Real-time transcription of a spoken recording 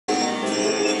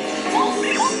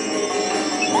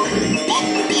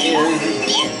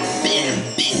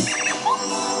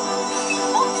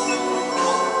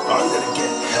I'm gonna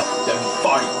get help them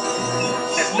fight.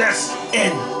 And let's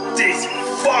end this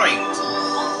fight.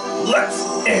 Let's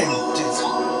end this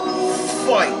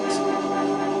fight.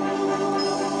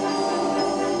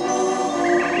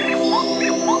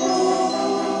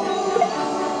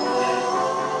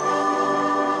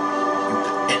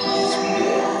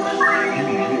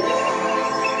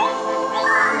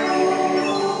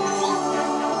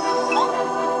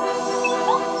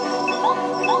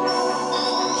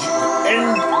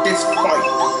 End this fight.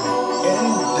 End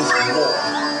this war.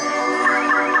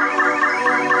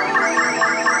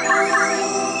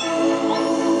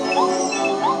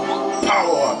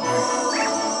 Power up.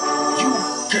 You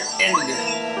can end it.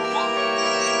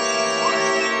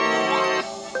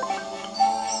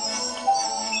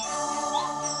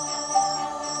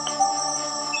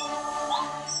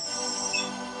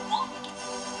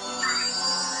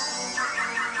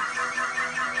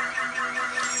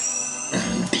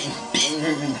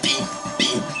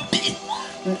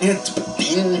 It's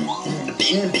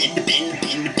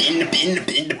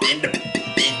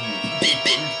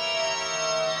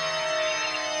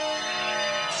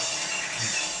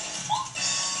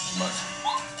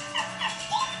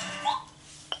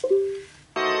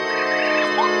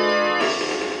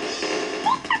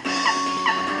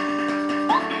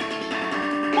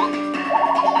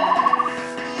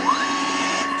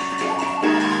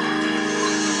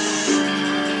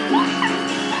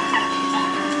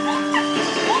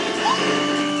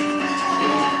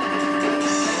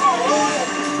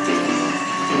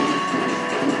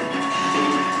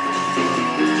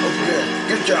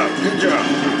Good job, good job.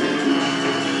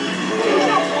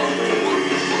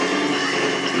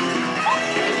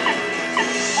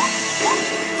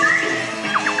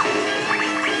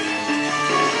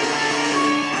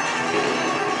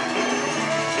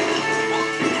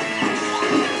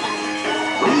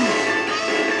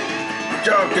 Good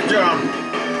job, good job.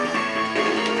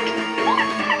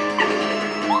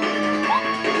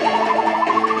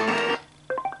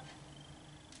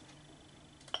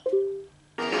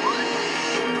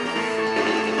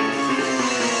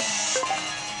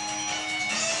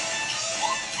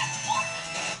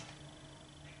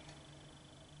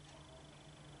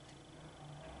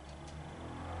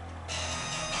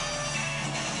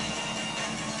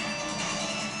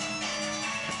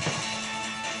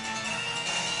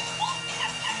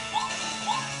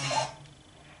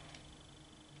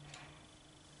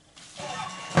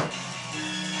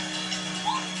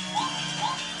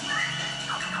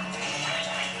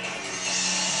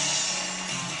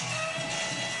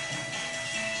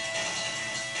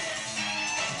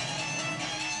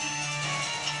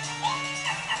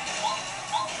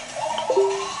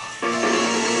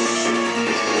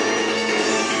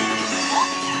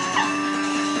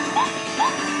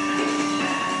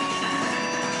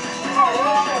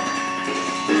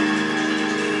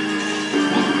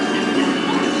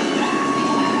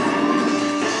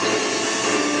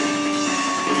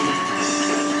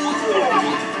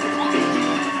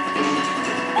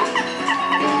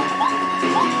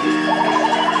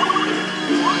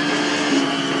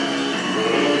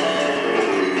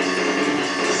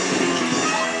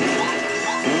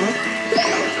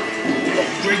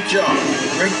 Great job,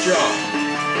 great job.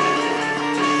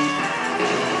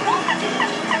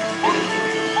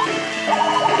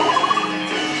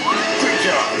 Great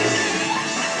job.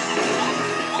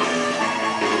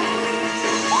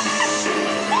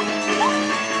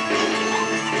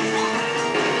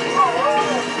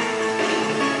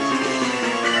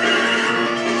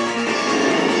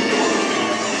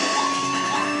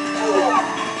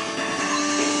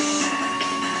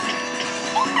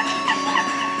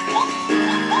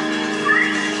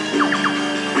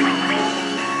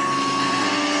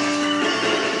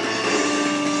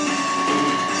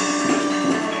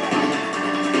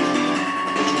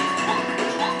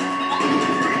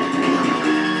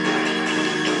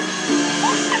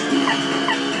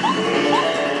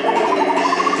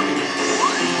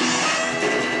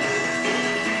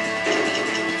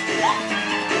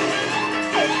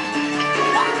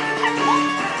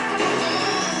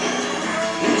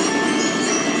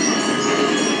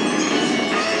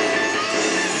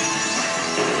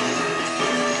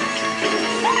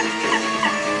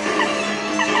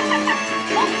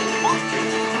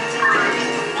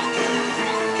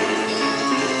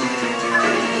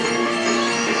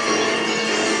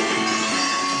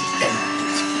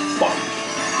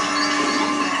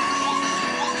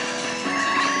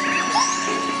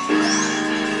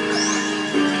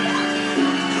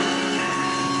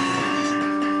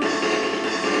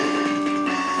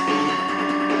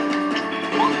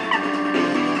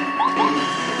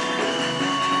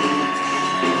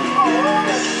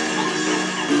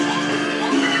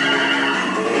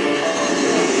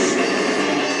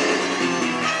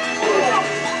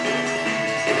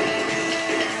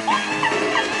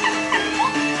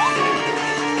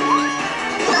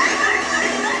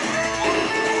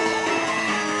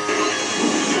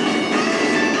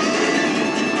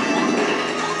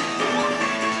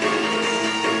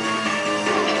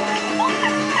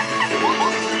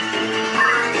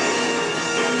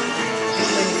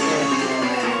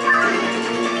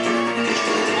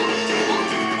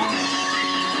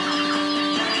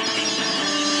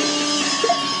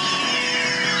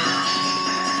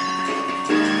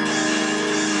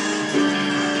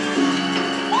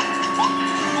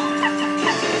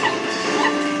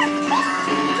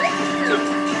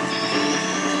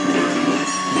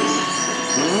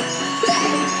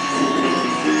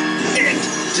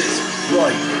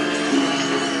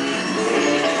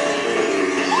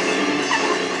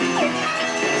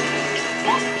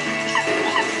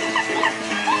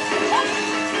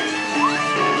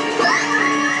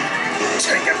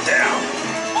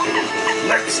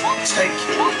 Let's take it.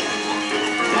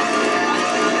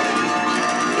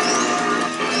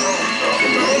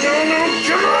 No,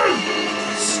 come on!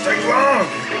 Stay long!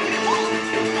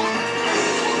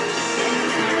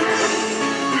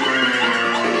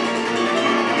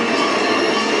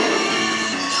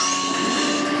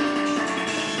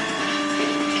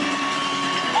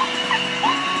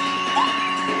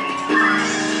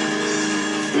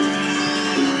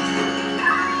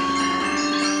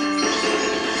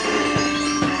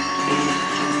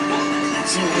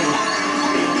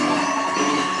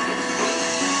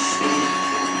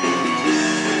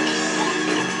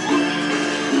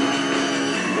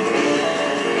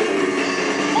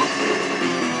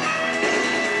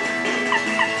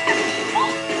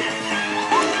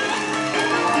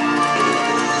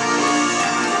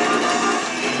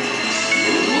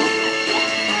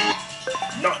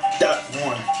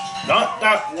 Not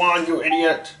that one, you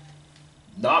idiot!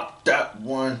 Not that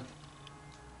one.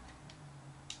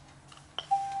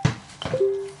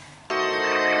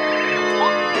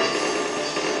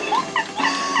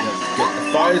 Let's get the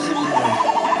fires in the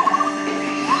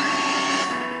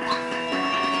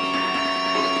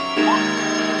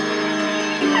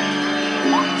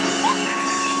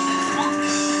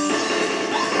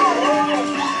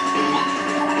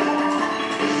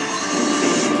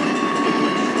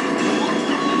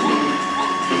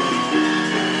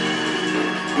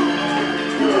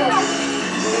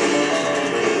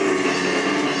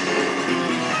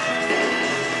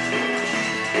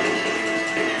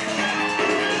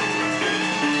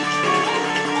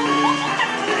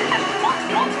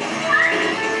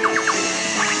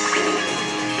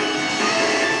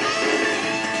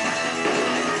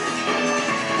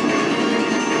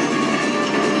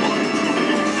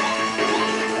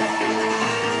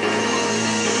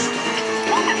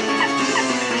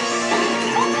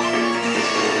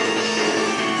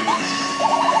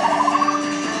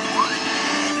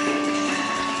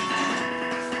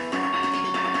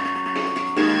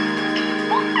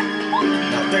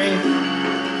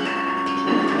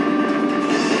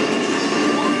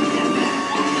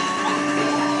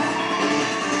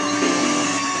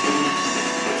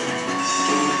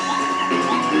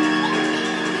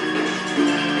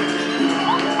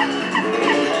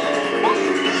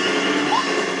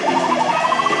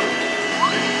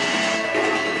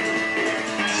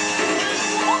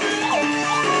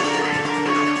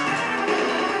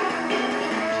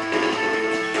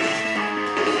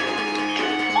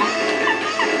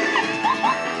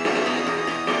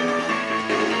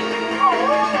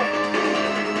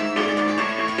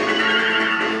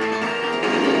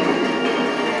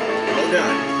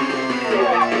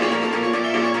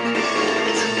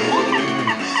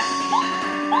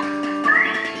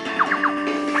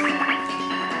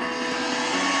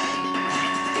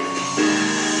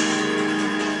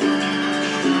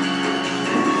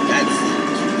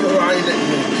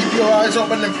keep your eyes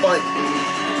open and fight.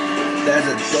 There's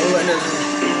a door and there's a...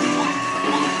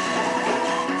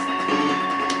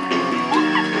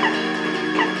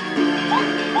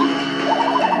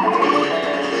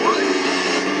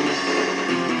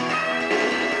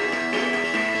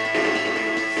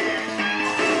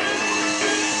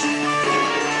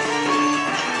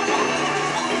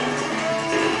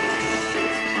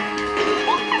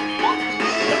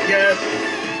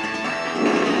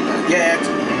 Yet.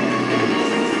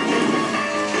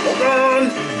 Hold on.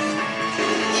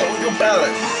 Hold your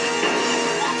balance.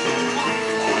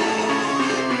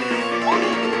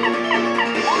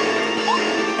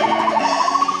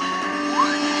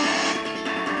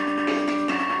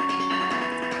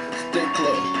 Stay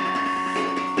close.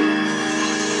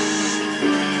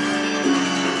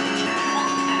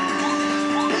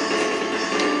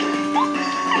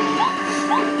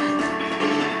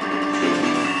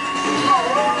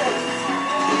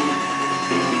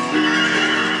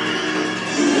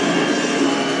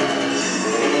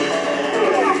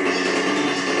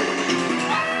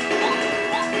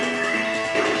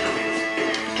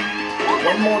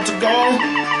 One more to go.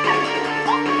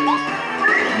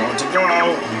 One more to go.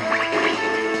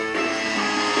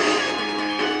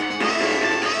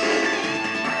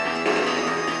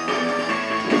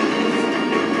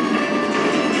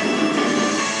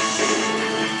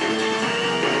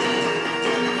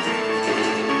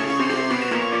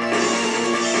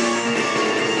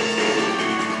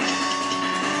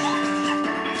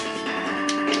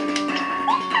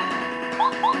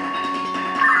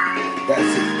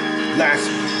 That's it. Last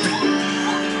beat.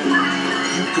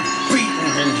 You could beat me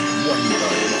and one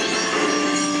by one.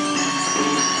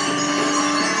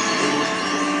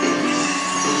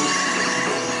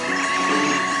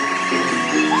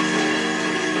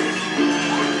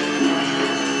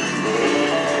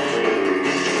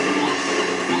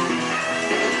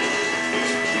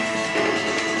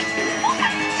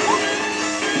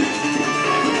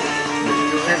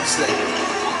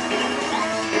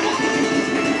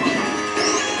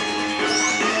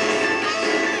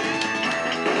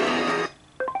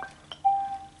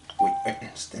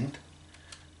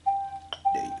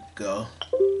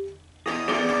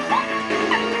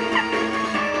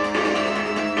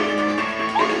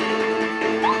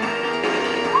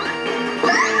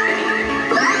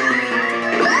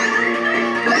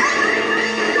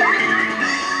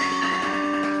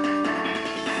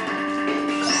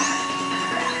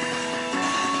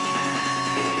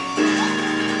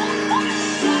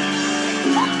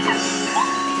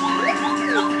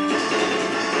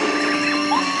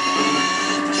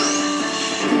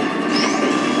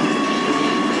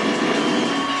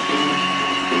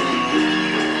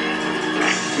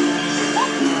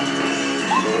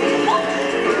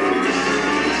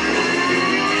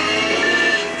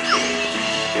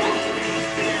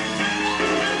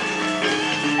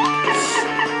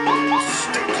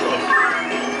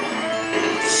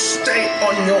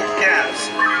 Yes.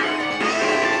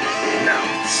 Now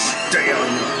stay on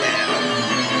your man.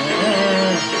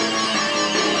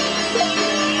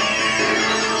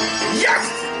 Yes!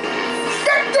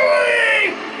 Victory!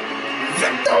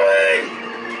 Victory!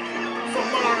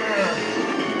 Come on!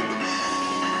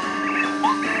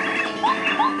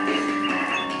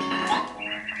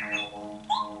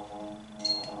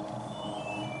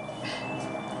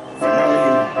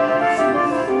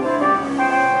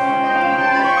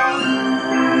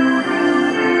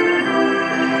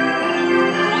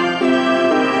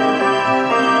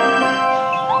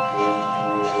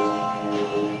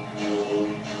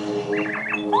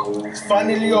 It's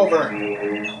finally over.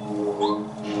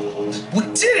 We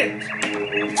did it!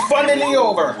 It's finally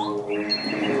over.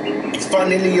 It's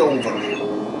finally over.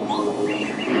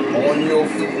 On your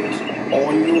feet.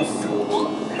 On your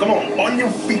feet. Come on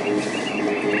your feet.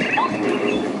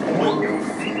 On your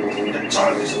feet. The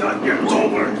time is not yet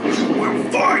over. You will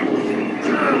fight.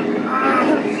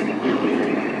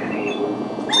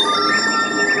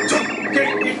 Don't get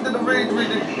into the rage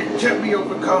with it. It can't be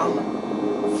overcome.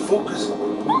 Focus.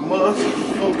 We must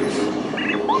focus.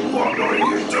 What are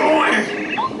you doing?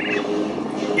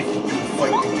 If you can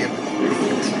fight together, if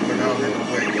you can run out in the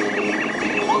way.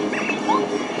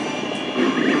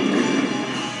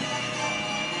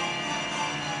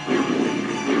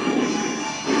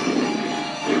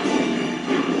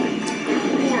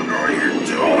 What are you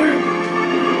doing?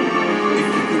 If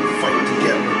you can fight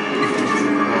together, if you can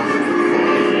run out in the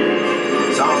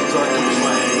way. Sounds like a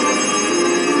plan.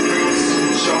 Face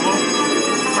each other.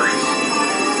 Face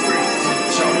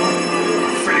each other.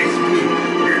 Face me.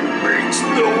 It makes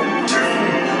no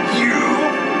difference. You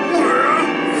will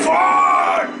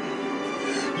fight.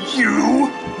 You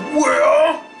will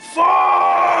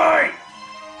fight.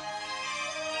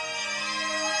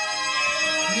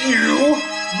 You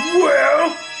will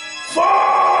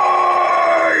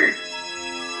fight.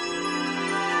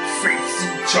 Face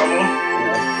each other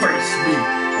or face me.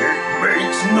 It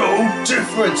makes no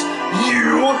difference.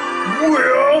 You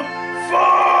will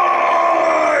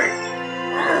fight!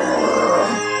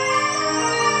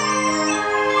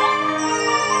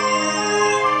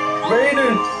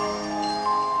 Raiden!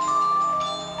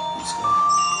 Let's go.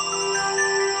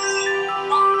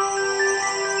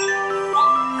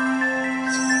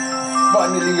 It's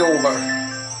finally over.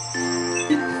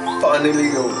 It's finally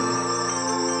over.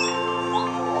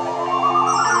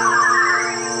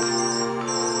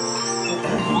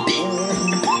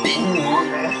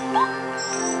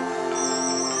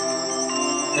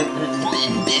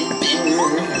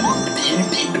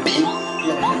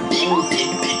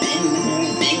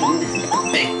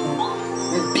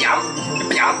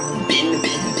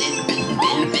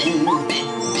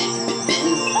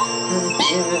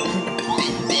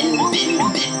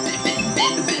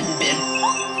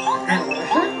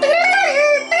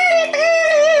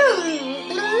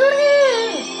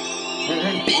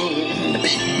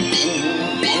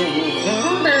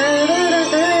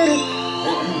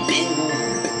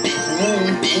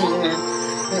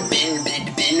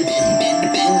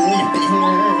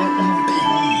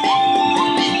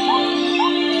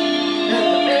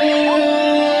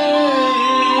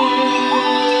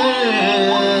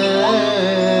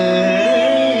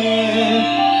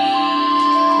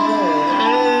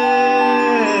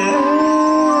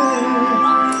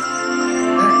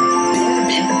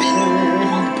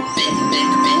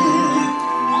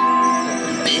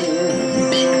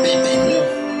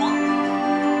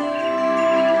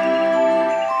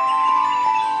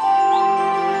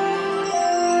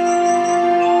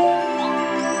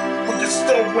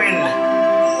 Win!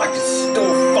 I can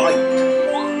still fight!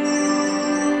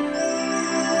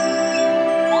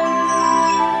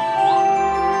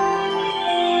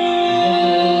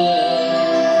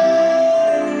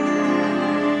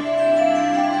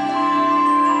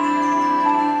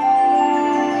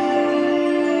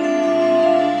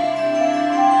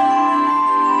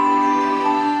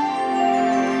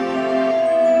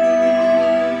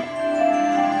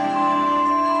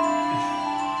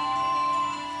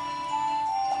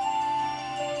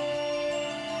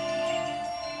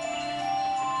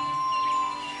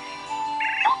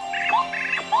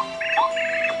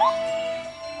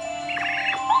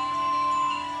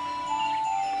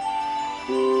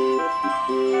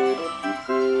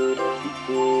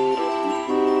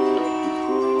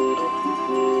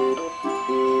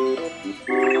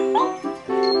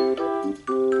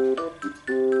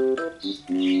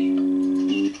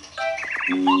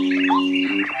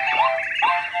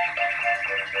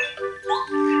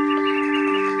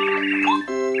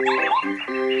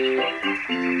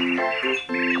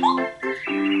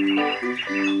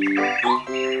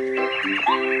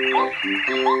 But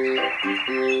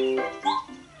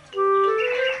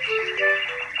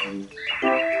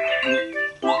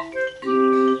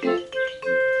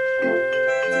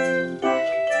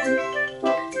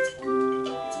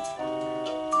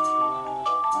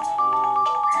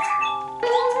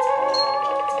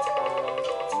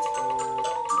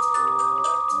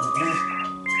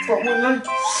when I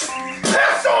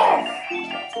piss off, you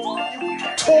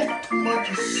talk too much.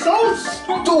 You're so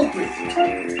stupid.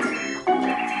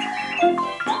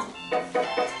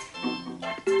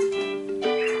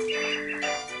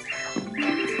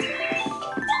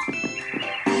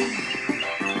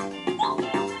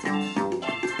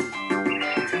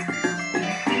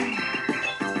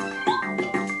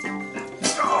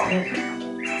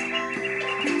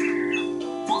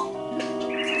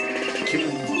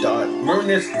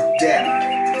 Myrna's death.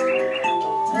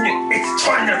 It's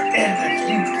trying to end if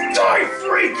you die,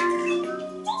 freak!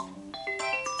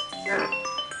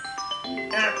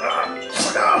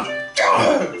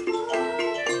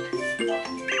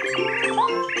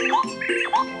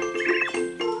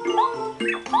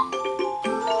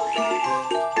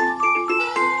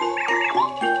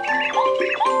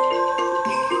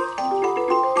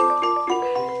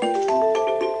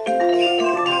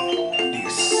 The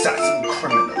assassin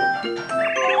criminal.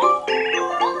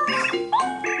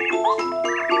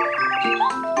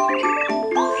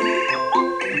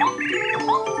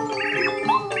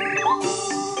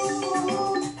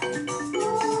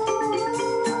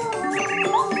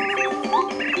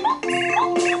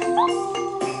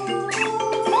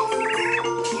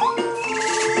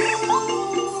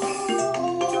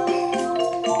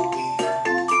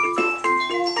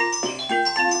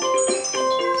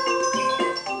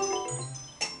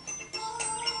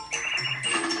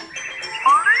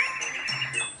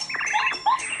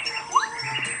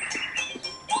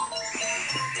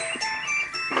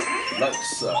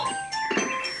 Let's say.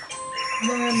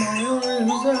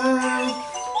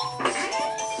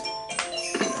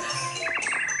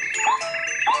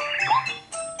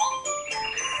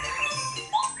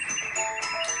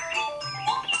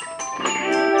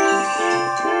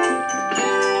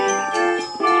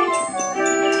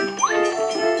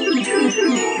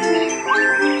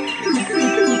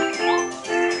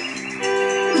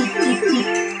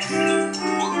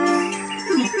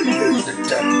 The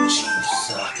devil cheese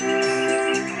suck. The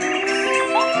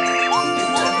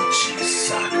devil cheese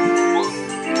suck.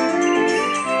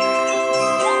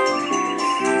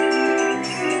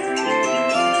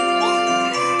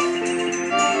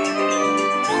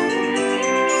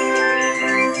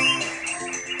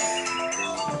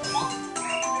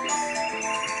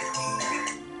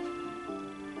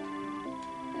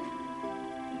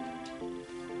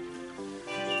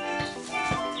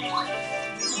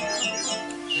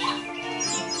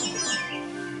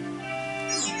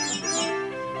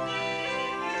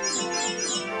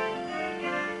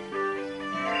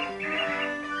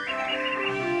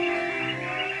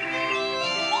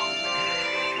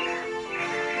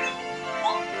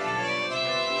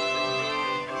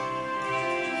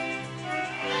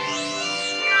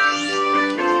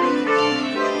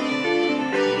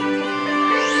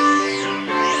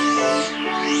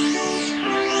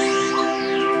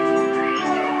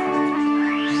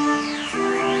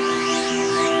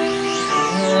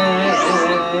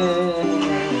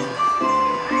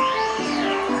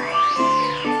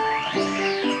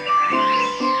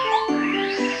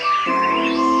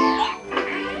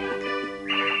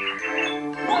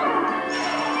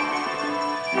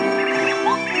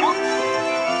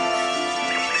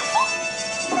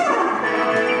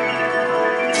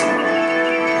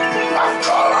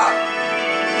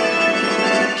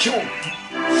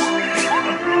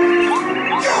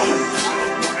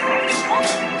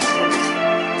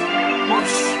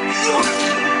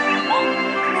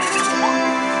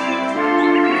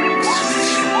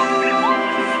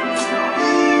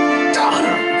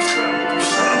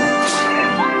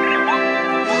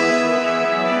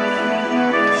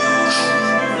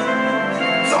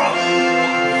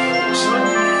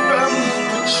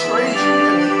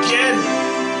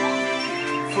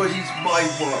 My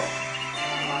world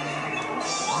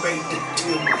made the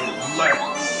deal with life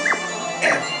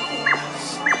effortless.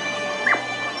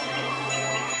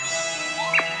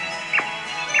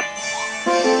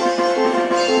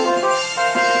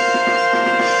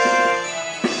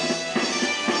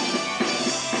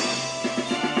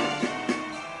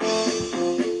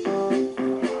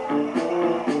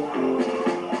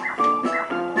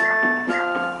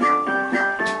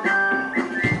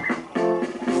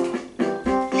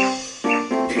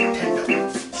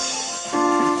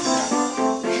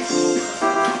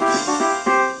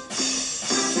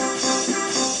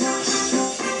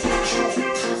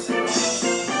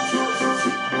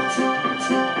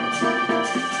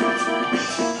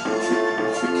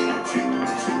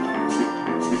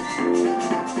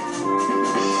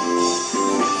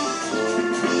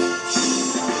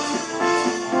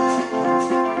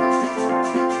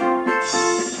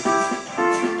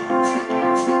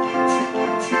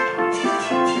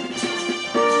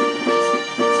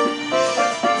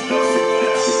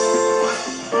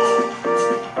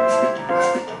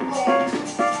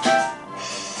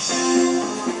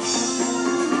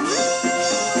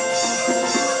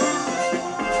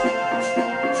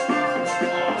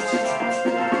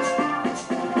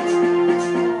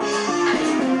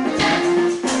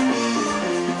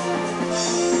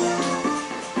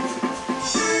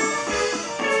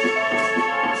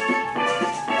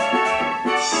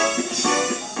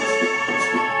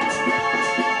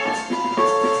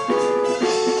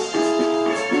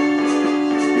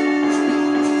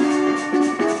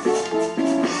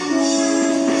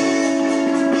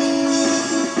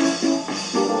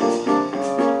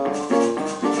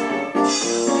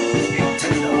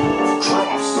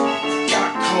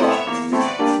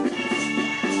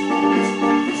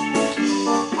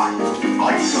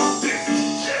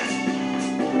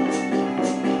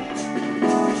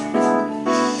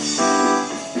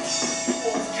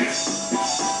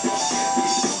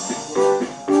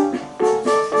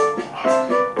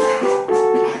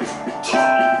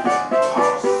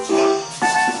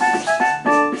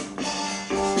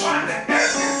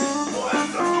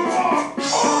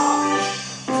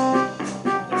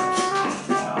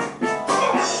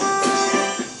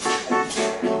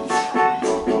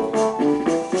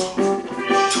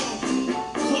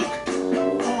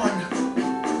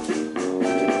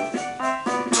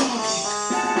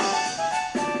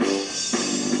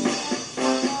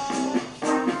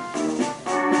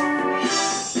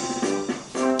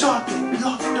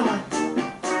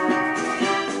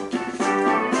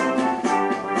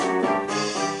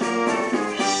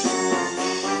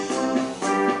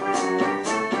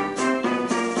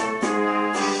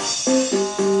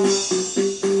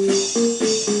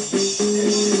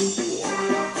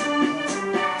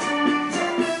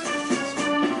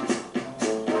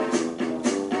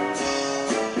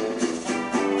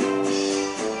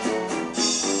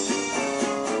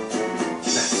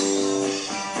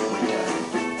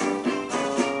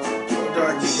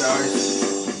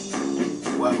 guys.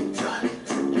 Well done.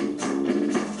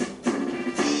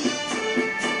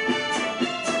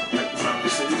 Like my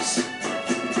cities.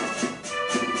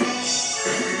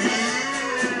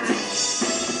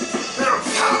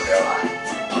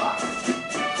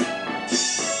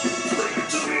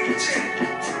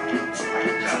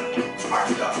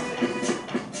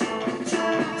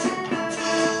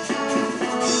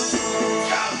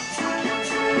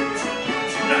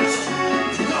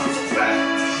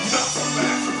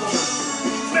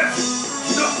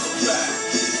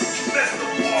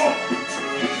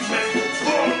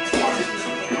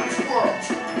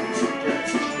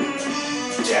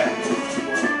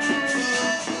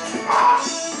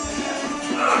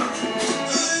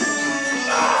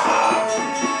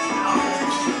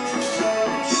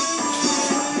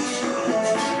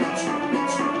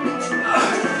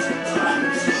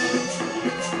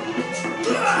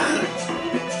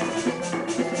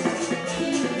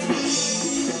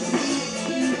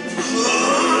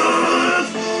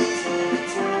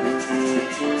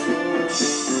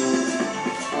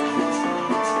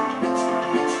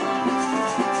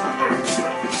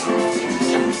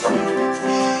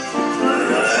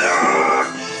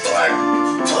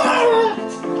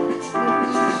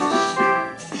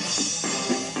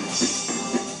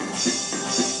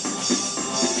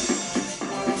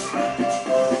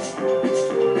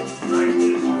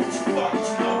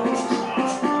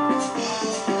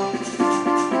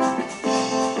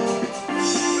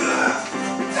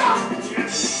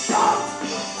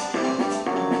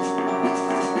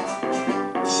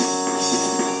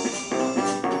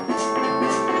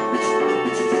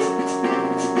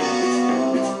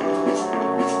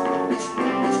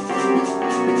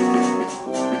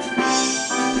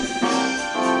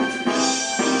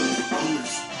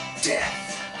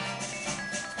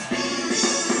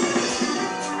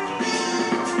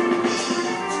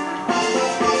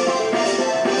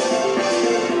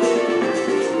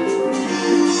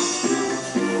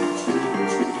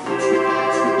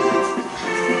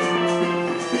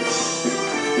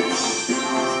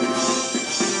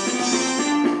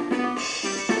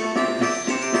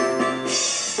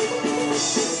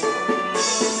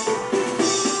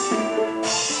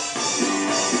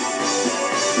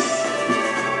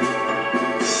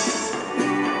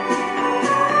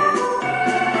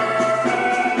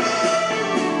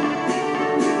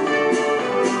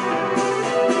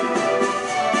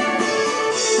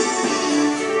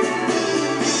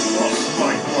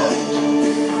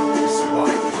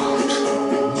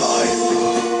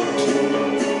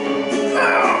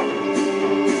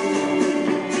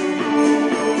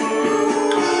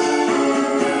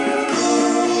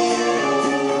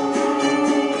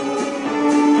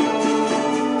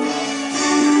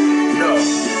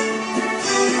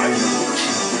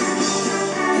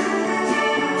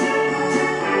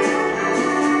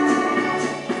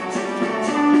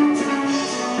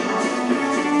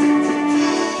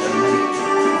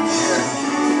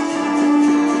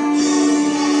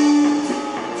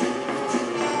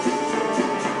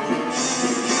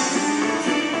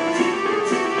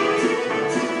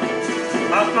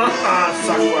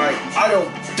 Sakurai, I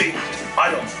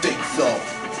don't think so.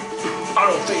 I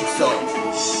don't think so.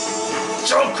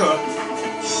 Joker,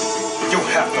 you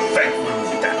have to thank me.